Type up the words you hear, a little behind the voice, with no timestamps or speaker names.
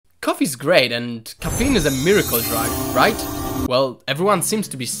Coffee is great and caffeine is a miracle drug, right? Well, everyone seems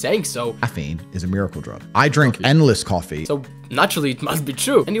to be saying so. Caffeine is a miracle drug. I drink endless coffee. So naturally it must be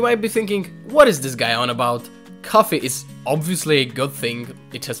true. And you might be thinking, what is this guy on about? Coffee is obviously a good thing.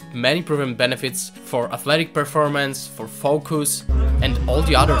 It has many proven benefits for athletic performance, for focus, and all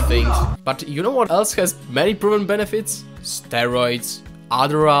the other things. But you know what else has many proven benefits? Steroids,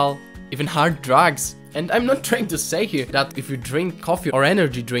 Adderall, even hard drugs. And I'm not trying to say here that if you drink coffee or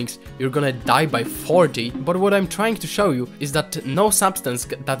energy drinks, you're gonna die by 40. But what I'm trying to show you is that no substance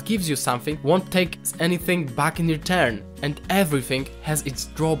that gives you something won't take anything back in return. And everything has its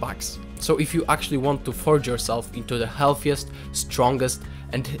drawbacks. So if you actually want to forge yourself into the healthiest, strongest,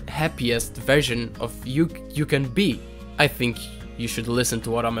 and happiest version of you can be, I think you should listen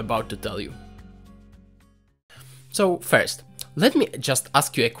to what I'm about to tell you. So first, let me just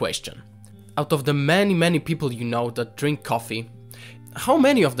ask you a question. Out of the many people you know that drink coffee, how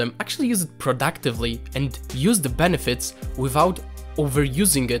many of them actually use it productively and use the benefits without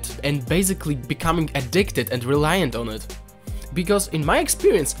overusing it and basically becoming addicted and reliant on it? Because in my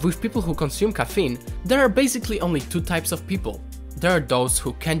experience with people who consume caffeine, there are basically only two types of people. There are those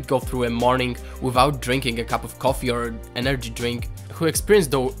who can't go through a morning without drinking a cup of coffee or energy drink, who experience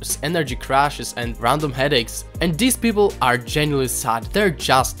those energy crashes and random headaches. And these people are genuinely sad, they're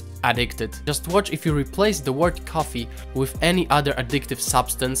just addicted. Just watch, if you replace the word coffee with any other addictive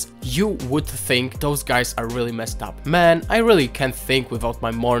substance, you would think those guys are really messed up. Man, I really can't think without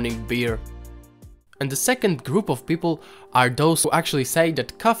my morning beer. And the second group of people are those who actually say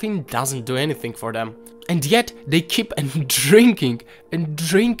that caffeine doesn't do anything for them. And yet they keep drinking and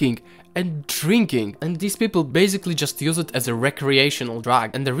drinking and drinking. And these people basically just use it as a recreational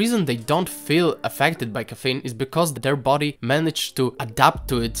drug. And the reason they don't feel affected by caffeine is because their body managed to adapt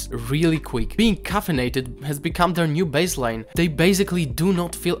to it really quick. Being caffeinated has become their new baseline. They basically do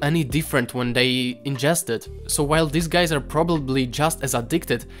not feel any different when they ingest it. So while these guys are probably just as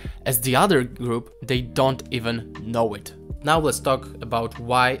addicted as the other group, they don't even know it. Now let's talk about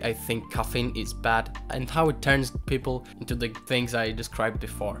why I think caffeine is bad and how it turns people into the things I described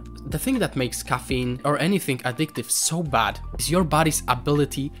before. The thing that makes caffeine or anything addictive so bad is your body's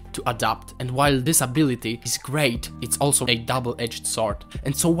ability to adapt. And while this ability is great, it's also a double-edged sword.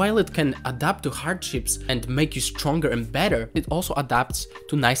 And so while it can adapt to hardships and make you stronger and better, it also adapts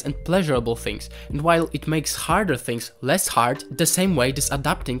to nice and pleasurable things. And while it makes harder things less hard, the same way this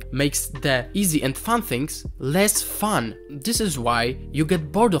adapting makes the easy and fun things less fun. This is why you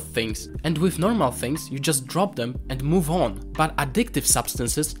get bored of things, and with normal things you just drop them and move on. But addictive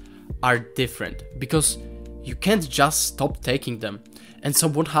substances are different, because you can't just stop taking them. And so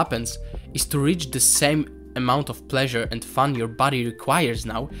what happens is, to reach the same amount of pleasure and fun your body requires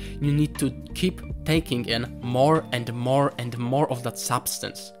now, you need to keep taking in more and more and more of that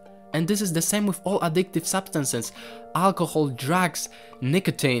substance. And this is the same with all addictive substances: alcohol, drugs,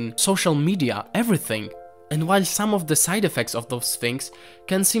 nicotine, social media, everything. And while some of the side effects of those things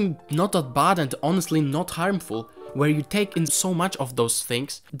can seem not that bad and honestly not harmful, where you take in so much of those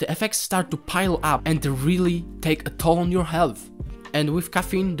things, the effects start to pile up and really take a toll on your health. And with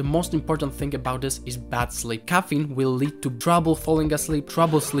caffeine, the most important thing about this is bad sleep. Caffeine will lead to trouble falling asleep,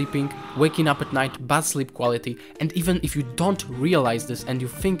 trouble sleeping, waking up at night, bad sleep quality. And even if you don't realize this and you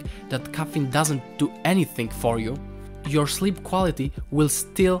think that caffeine doesn't do anything for you, your sleep quality will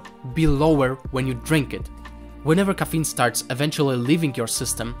still be lower when you drink it. Whenever caffeine starts eventually leaving your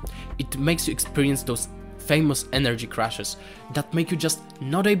system, it makes you experience those famous energy crashes that make you just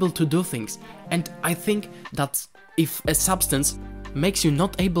not able to do things. And I think that if a substance makes you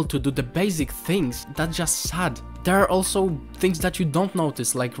not able to do the basic things, that's just sad. There are also things that you don't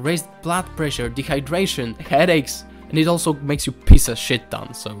notice, like raised blood pressure, dehydration, headaches, and it also makes you piss a shit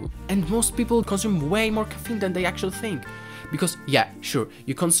ton. And most people consume way more caffeine than they actually think. Because yeah, sure,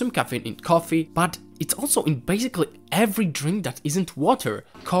 you consume caffeine in coffee, but it's also in basically every drink that isn't water.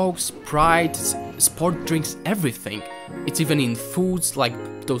 Coke, Sprite, sport drinks, everything. It's even in foods, like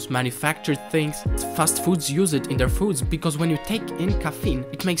those manufactured things. Fast foods use it in their foods, because when you take in caffeine,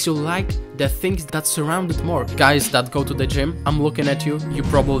 it makes you like the things that surround it more. Guys that go to the gym, I'm looking at you, you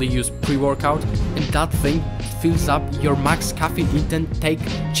probably use pre-workout, and that thing fills up your max caffeine intake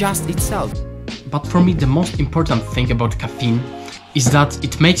just itself. But for me, the most important thing about caffeine is that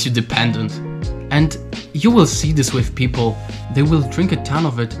it makes you dependent. And you will see this with people. They will drink a ton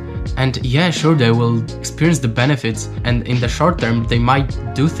of it, and yeah, sure, they will experience the benefits, and in the short term they might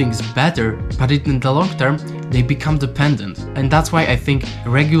do things better, but in the long term they become dependent. And that's why I think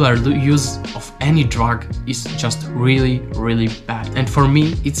regular use of any drug is just really bad. And for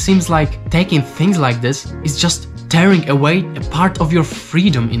me, it seems like taking things like this is just tearing away a part of your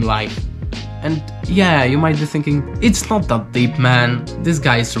freedom in life. And yeah, you might be thinking, it's not that deep, man, this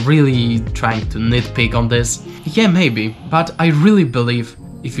guy is really trying to nitpick on this. Yeah, maybe, but I really believe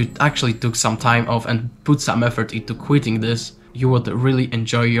if you actually took some time off and put some effort into quitting this, you would really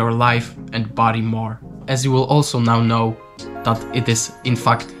enjoy your life and body more, as you will also now know that it is in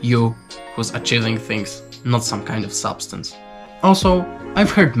fact you who's achieving things, not some kind of substance. Also,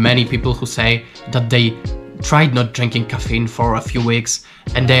 I've heard many people who say that they tried not drinking caffeine for a few weeks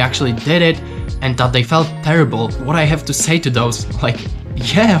and they actually did it and that they felt terrible. What I have to say to those, like,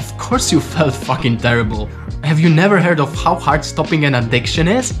 yeah, of course you felt fucking terrible. Have you never heard of how hard stopping an addiction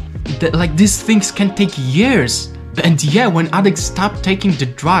is? Like, these things can take years. And yeah, when addicts stop taking the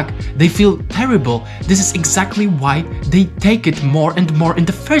drug, they feel terrible. This is exactly why they take it more and more in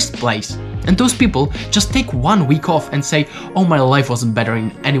the first place. And those people just take 1 week off and say, oh, my life wasn't better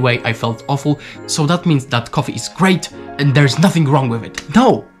in any way, I felt awful, so that means that coffee is great and there's nothing wrong with it.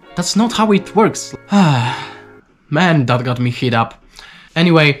 No, that's not how it works. Man, that got me hit up.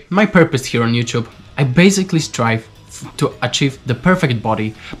 Anyway, my purpose here on YouTube, I basically strive to achieve the perfect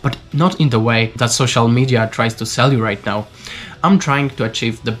body, but not in the way that social media tries to sell you right now. I'm trying to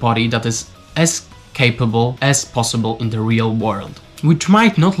achieve the body that is as capable as possible in the real world, which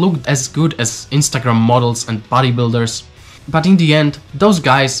might not look as good as Instagram models and bodybuilders, but in the end, those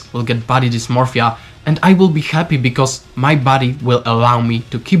guys will get body dysmorphia and I will be happy because my body will allow me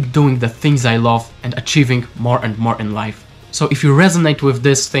to keep doing the things I love and achieving more and more in life. So if you resonate with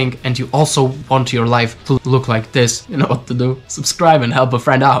this thing and you also want your life to look like this, you know what to do. Subscribe and help a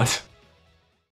friend out.